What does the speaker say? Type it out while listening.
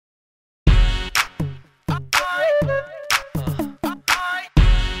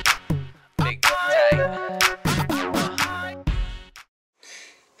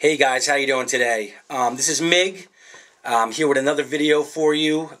Hey guys, how you doing today? This is Mig. I'm here with another video for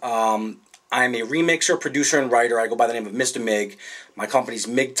you. I'm a remixer, producer, and writer. I go by the name of Mr. Mig. My company's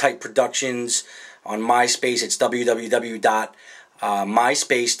Mig Type Productions. On MySpace, it's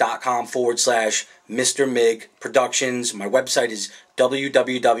www.myspace.com/Mr. Mig Productions. My website is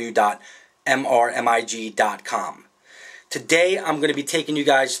www.mrmig.com. Today, I'm going to be taking you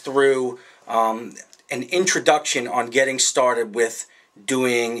guys through an introduction on getting started with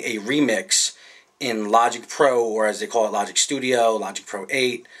doing a remix in Logic Pro, or as they call it, Logic Studio, Logic Pro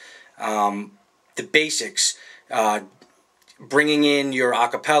 8. The basics, bringing in your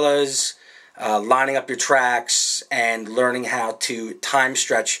acapellas, lining up your tracks, and learning how to time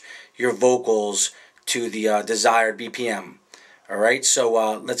stretch your vocals to the desired BPM. Alright,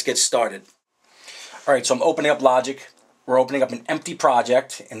 so let's get started. Alright, so I'm opening up Logic. We're opening up an empty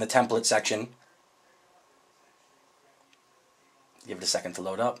project in the template section. Give it a second to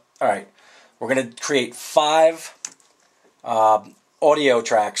load up. Alright, we're going to create 5 audio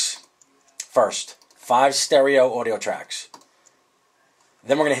tracks first. 5 stereo audio tracks.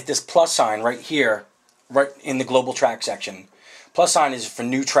 Then we're going to hit this plus sign right here, right in the global track section. Plus sign is for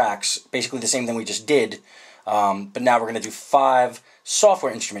new tracks, basically the same thing we just did, but now we're going to do 5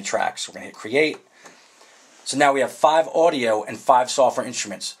 software instrument tracks. We're going to hit create. So now we have 5 audio and 5 software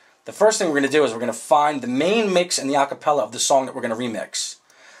instruments. The first thing we're going to do is we're going to find the main mix and the acapella of the song that we're going to remix.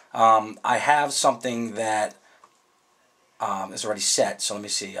 I have something that is already set, so let me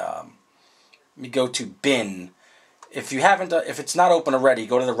see. Let me go to bin. If you haven't, if it's not open already,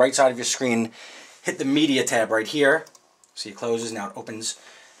 go to the right side of your screen, hit the media tab right here. See, it closes, now it opens.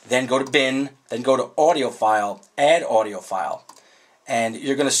 Then go to bin, then go to audio file, add audio file, and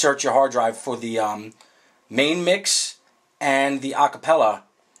you're going to search your hard drive for the main mix and the acapella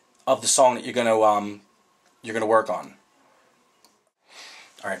of the song that you're gonna work on.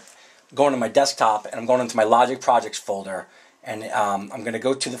 All right, I'm going to my desktop and I'm going into my Logic Projects folder, and I'm gonna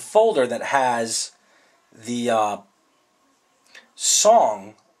go to the folder that has the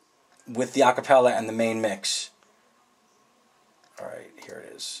song with the acapella and the main mix. All right, here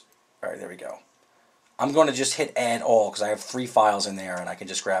it is. All right, there we go. I'm going to just hit add all because I have 3 files in there and I can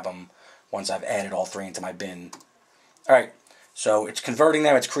just grab them once I've added all 3 into my bin. All right. So it's converting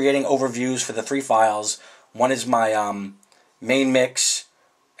them, it's creating overviews for the 3 files. One is my main mix,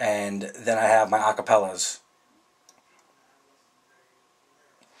 and then I have my acapellas.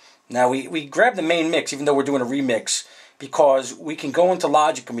 Now we grab the main mix even though we're doing a remix because we can go into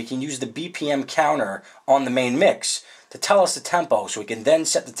Logic and we can use the BPM Counter on the main mix to tell us the tempo, so we can then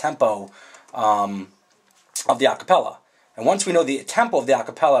set the tempo of the acapella. And once we know the tempo of the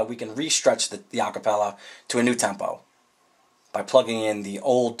acapella, we can re-stretch the acapella to a new tempo by plugging in the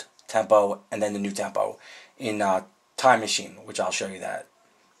old tempo and then the new tempo in Time Machine, which I'll show you that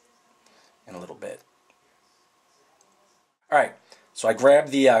in a little bit. Alright, so I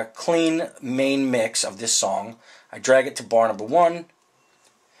grab the clean main mix of this song, I drag it to bar number 1,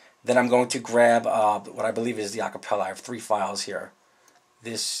 then I'm going to grab what I believe is the acapella. I have 3 files here.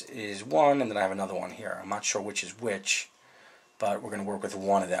 This is one, and then I have another one here. I'm not sure which is which, but we're going to work with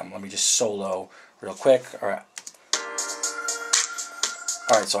one of them. Let me just solo real quick. Alright.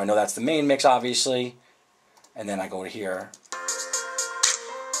 Alright, so I know that's the main mix, obviously. And then I go to here.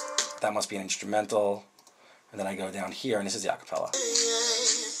 That must be an instrumental. And then I go down here, and this is the acapella.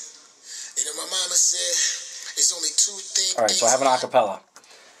 Alright, so I have an acapella.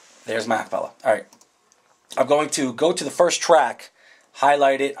 There's my acapella. Alright. I'm going to go to the first track,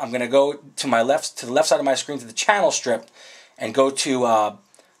 highlight it. I'm going to go to my left, to the left side of my screen, to the channel strip, and go to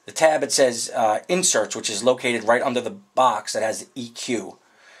the tab that says Inserts, which is located right under the box that has the EQ.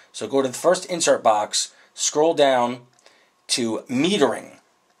 So go to the first insert box, scroll down to metering,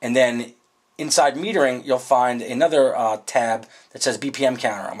 and then inside metering you'll find another tab that says BPM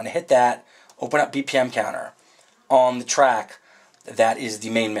Counter. I'm going to hit that, open up BPM Counter on the track that is the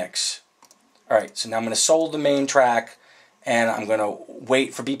main mix. Alright, so now I'm going to solo the main track, and I'm going to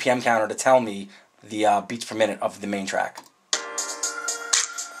wait for BPM Counter to tell me the beats per minute of the main track.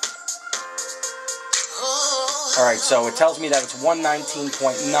 Alright, so it tells me that it's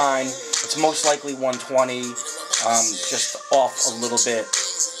 119.9. It's most likely 120, just off a little bit,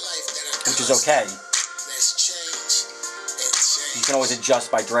 which is okay. You can always adjust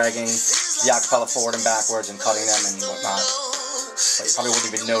by dragging the acapella forward and backwards and cutting them and whatnot. But you probably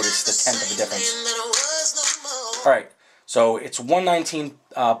wouldn't even notice the tenth of the difference. Alright, so it's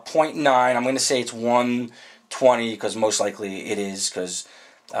 119.9. I'm going to say it's 120 because most likely it is, because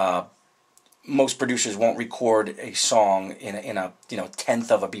most producers won't record a song in a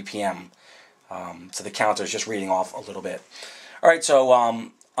tenth of a BPM. So the counter is just reading off a little bit. All right, so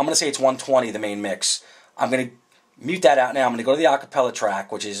I'm I'm going to say it's 120, the main mix. I'm going to mute that out now. I'm going to go to the acapella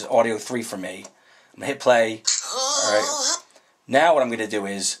track, which is audio 3 for me. I'm going to hit play. All right. Now what I'm going to do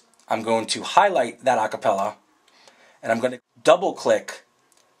is I'm going to highlight that acapella, and I'm going to double click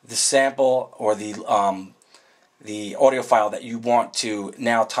the sample or the audio file that you want to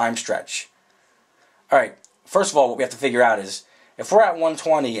now time stretch. All right. First of all, what we have to figure out is if we're at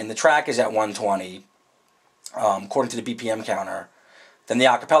 120 and the track is at 120, according to the BPM counter, then the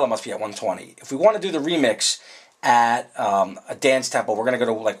acapella must be at 120. If we want to do the remix at a dance tempo, we're going to go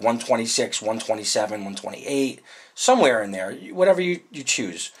to like 126, 127, 128, somewhere in there, whatever you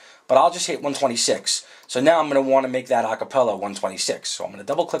choose. But I'll just hit 126. So now I'm going to want to make that acapella 126. So I'm going to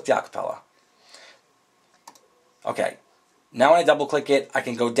double click the acapella. Okay. Now when I double click it, I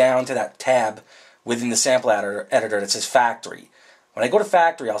can go down to that tab within the sample editor that says Factory. When I go to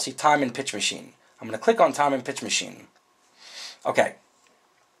Factory, I'll see Time and Pitch Machine. I'm going to click on Time and Pitch Machine. Okay.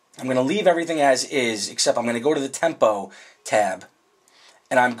 I'm going to leave everything as is, except I'm going to go to the Tempo tab,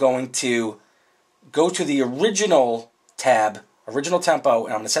 and I'm going to go to the original tab, Original Tempo,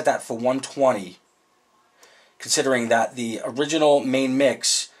 and I'm going to set that for 120, considering that the original main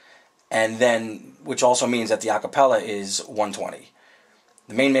mix, and then, which also means that the acapella is 120.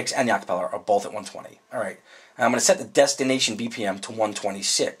 The main mix and the acapella are both at 120. All right. And I'm going to set the destination BPM to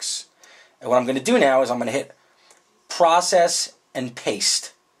 126. And what I'm going to do now is I'm going to hit Process and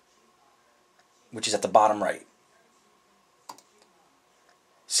Paste, which is at the bottom right.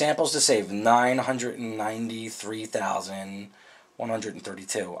 Samples to save,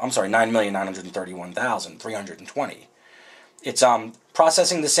 993,132. I'm sorry, 9,931,320. It's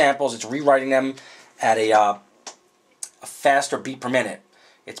processing the samples. It's rewriting them at a faster beat per minute.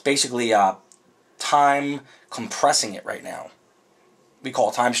 It's basically time compressing it right now. We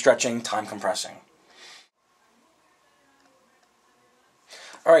call time stretching, time compressing.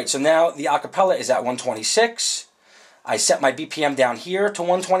 Alright, so now the acapella is at 126. I set my BPM down here to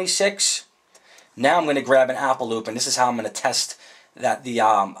 126. Now I'm going to grab an Apple loop, and this is how I'm going to test that the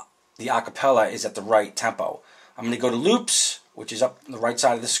acapella is at the right tempo. I'm going to go to Loops, which is up on the right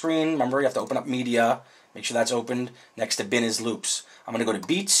side of the screen. Remember, you have to open up Media. Make sure that's opened. Next to Bin is Loops. I'm going to go to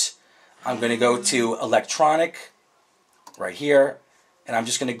Beats. I'm going to go to Electronic, right here. And I'm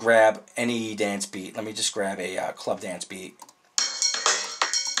just going to grab any dance beat. Let me just grab a club dance beat.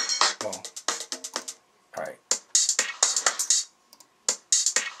 Whoa. Alright.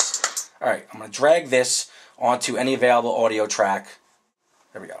 Alright, I'm going to drag this onto any available audio track.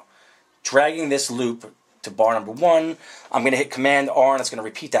 There we go. Dragging this loop to bar number 1. I'm going to hit Command R, and it's going to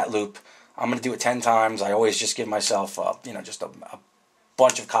repeat that loop. I'm going to do it 10 times. I always just give myself, just a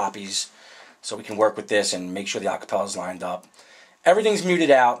bunch of copies so we can work with this and make sure the acapella is lined up. Everything's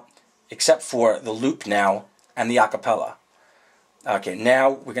muted out except for the loop now and the acapella. Okay, now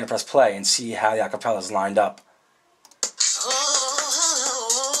we're going to press play and see how the acapella is lined up.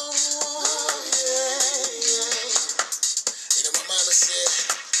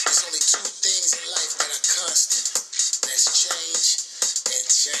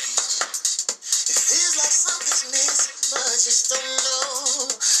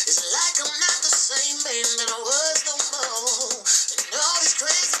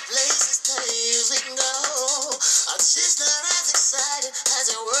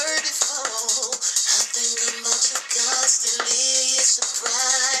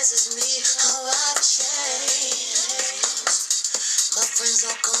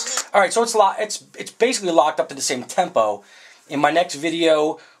 Alright, so it's basically locked up to the same tempo. In my next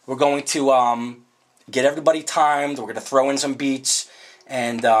video, we're going to get everybody timed. We're going to throw in some beats,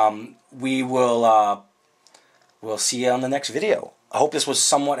 and we'll see you on the next video. I hope this was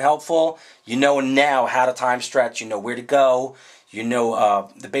somewhat helpful. You know now how to time stretch. You know where to go. You know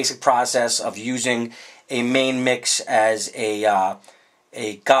the basic process of using a main mix as a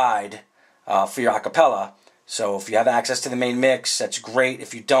guide for your acapella. So if you have access to the main mix, that's great.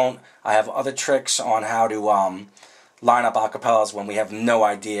 If you don't, I have other tricks on how to line up acapellas when we have no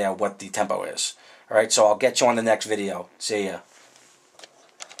idea what the tempo is. Alright, so I'll get you on the next video. See ya.